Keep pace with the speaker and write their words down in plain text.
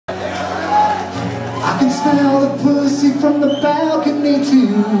smell the pussy from the balcony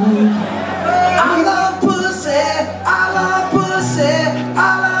too. I love pussy, I love pussy,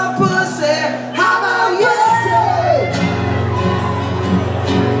 I love pussy. How about you?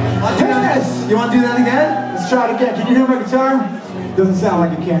 Yes! You want to do that again? Let's try it again. Can you hear my guitar? Doesn't sound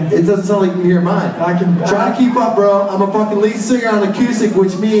like you can. It doesn't sound like you can hear mine. I can try to keep up, bro. I'm a fucking lead singer on acoustic,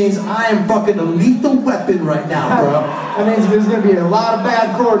 which means I am fucking a lethal weapon right now, bro. That means there's gonna be a lot of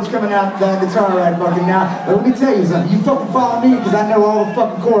bad chords coming out that guitar right fucking now. But let me tell you something. You fucking follow me because I know all the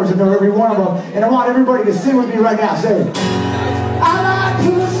fucking chords. I know every one of them, and I want everybody to sing with me right now. Say, I like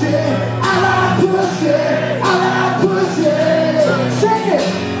pussy, I like pussy, I like pussy. Sing it.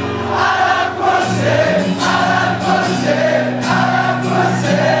 I like pussy, I like pussy, I like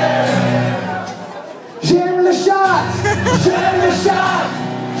pussy. J'aime le shot, j'aime le shot,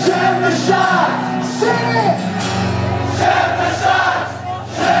 j'aime le shot. Sing it. J'aime le shot,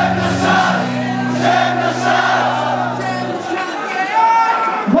 j'aime le shot, j'aime le shot.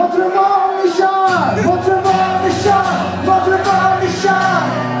 Montre-moi le shot, montre-moi le shot, montre-moi le shot.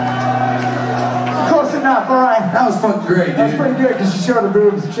 Close enough, all right. That was fucking great, dude. That's pretty good because she showed her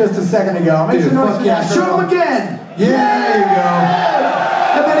boobs just a second ago. Make some noise for that girl. Show them again. Yeah, there you go.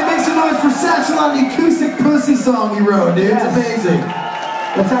 Everybody make some noise for Satchel on the acoustic pussy song he wrote, dude. Yes. It's amazing.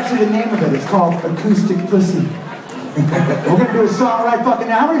 That's actually the name of it. It's called Acoustic Pussy. We're gonna do a song right fucking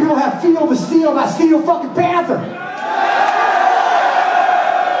now. How many people have Feel the Steel by Steel fucking Panther?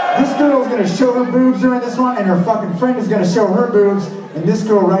 This girl's gonna show her boobs during this one, and her fucking friend is gonna show her boobs, and this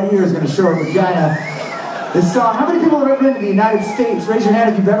girl right here is gonna show her vagina. This song, how many people have ever been to the United States? Raise your hand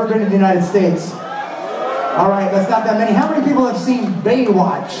if you've ever been to the United States. Alright, that's not that many. How many people have seen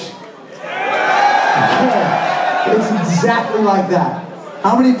Baywatch? Yeah, it's exactly like that.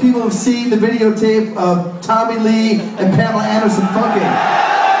 How many people have seen the videotape of Tommy Lee and Pamela Anderson fucking?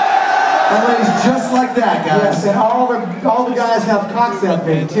 That lady's just like that, guys. Yes, and all the guys have cocks that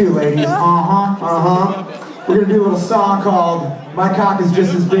big too, ladies. We're gonna do a little song called "My Cock Is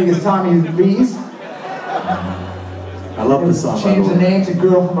Just As Big As Tommy Lee's." I love this song. Change the name to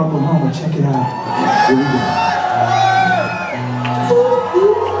 "Girl from Oklahoma." Check it out. Here we go.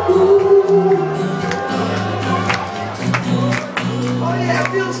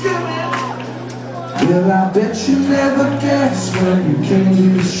 Well, I bet you never guessed when you came to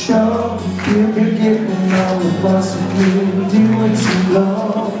the show. You'll be getting all the bus and you're doing too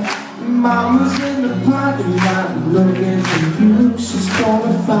low. Mama's in the parking lot looking for you. She's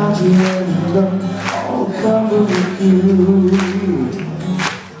gonna find you and look all covered with you.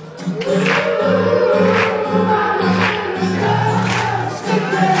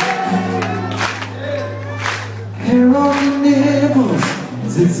 Hair on your nipples,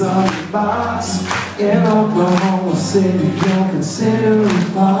 it's on your box. In Oklahoma City, don't consider it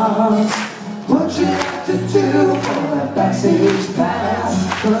false. What you have to do for that backstage pass?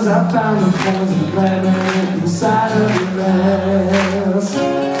 Cause I found the poison planet inside of your ass.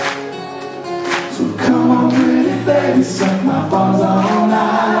 So come on pretty baby, suck my balls all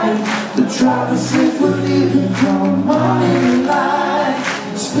night. The driver says we're leaving, come on in the light.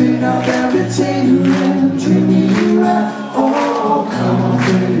 Spin up everything and treat me right. Oh, come on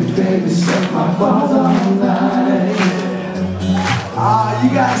pretty baby, suck my balls all night. Ah, you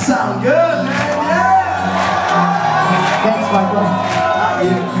guys sound good, man, yeah! Thanks, Michael.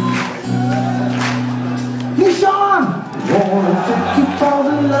 Hey, Sean! Wanna thank you for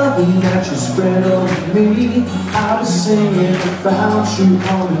the loving that you spread over me. I was singing about you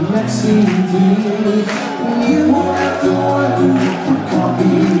on the next CD. You won't have to wonder if you can't be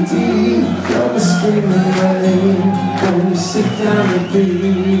deep. You'll be screaming my name when you sit down with me.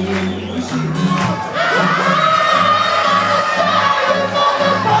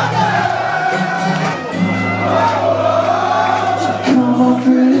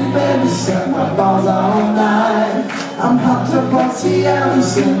 Suck my balls all night. I'm hopped up on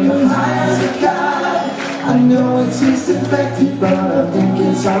Seattle's and you're high as a kite. I know it tastes infected, but I think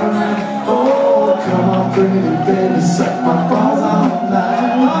it's alright. Oh, come on pretty baby, suck my balls all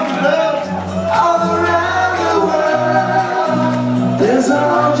night. All around the world, there's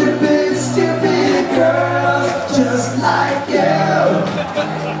 100 big stupid girls just like you,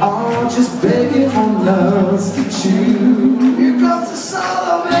 all just begging for loves to chew. Here comes the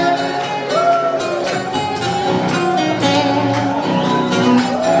solo man.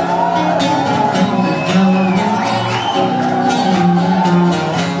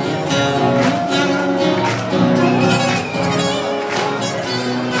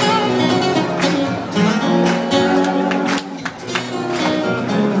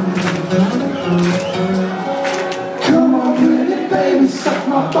 Come on, pretty baby, suck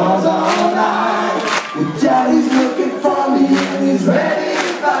my balls all night. We'll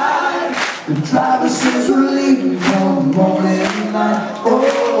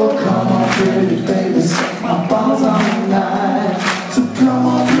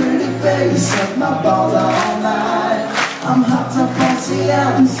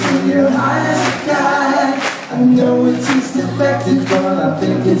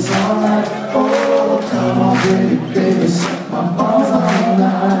like it's alright. Oh, come on, pretty baby, suck my balls all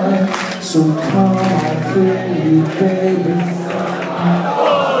night. So come on, pretty baby.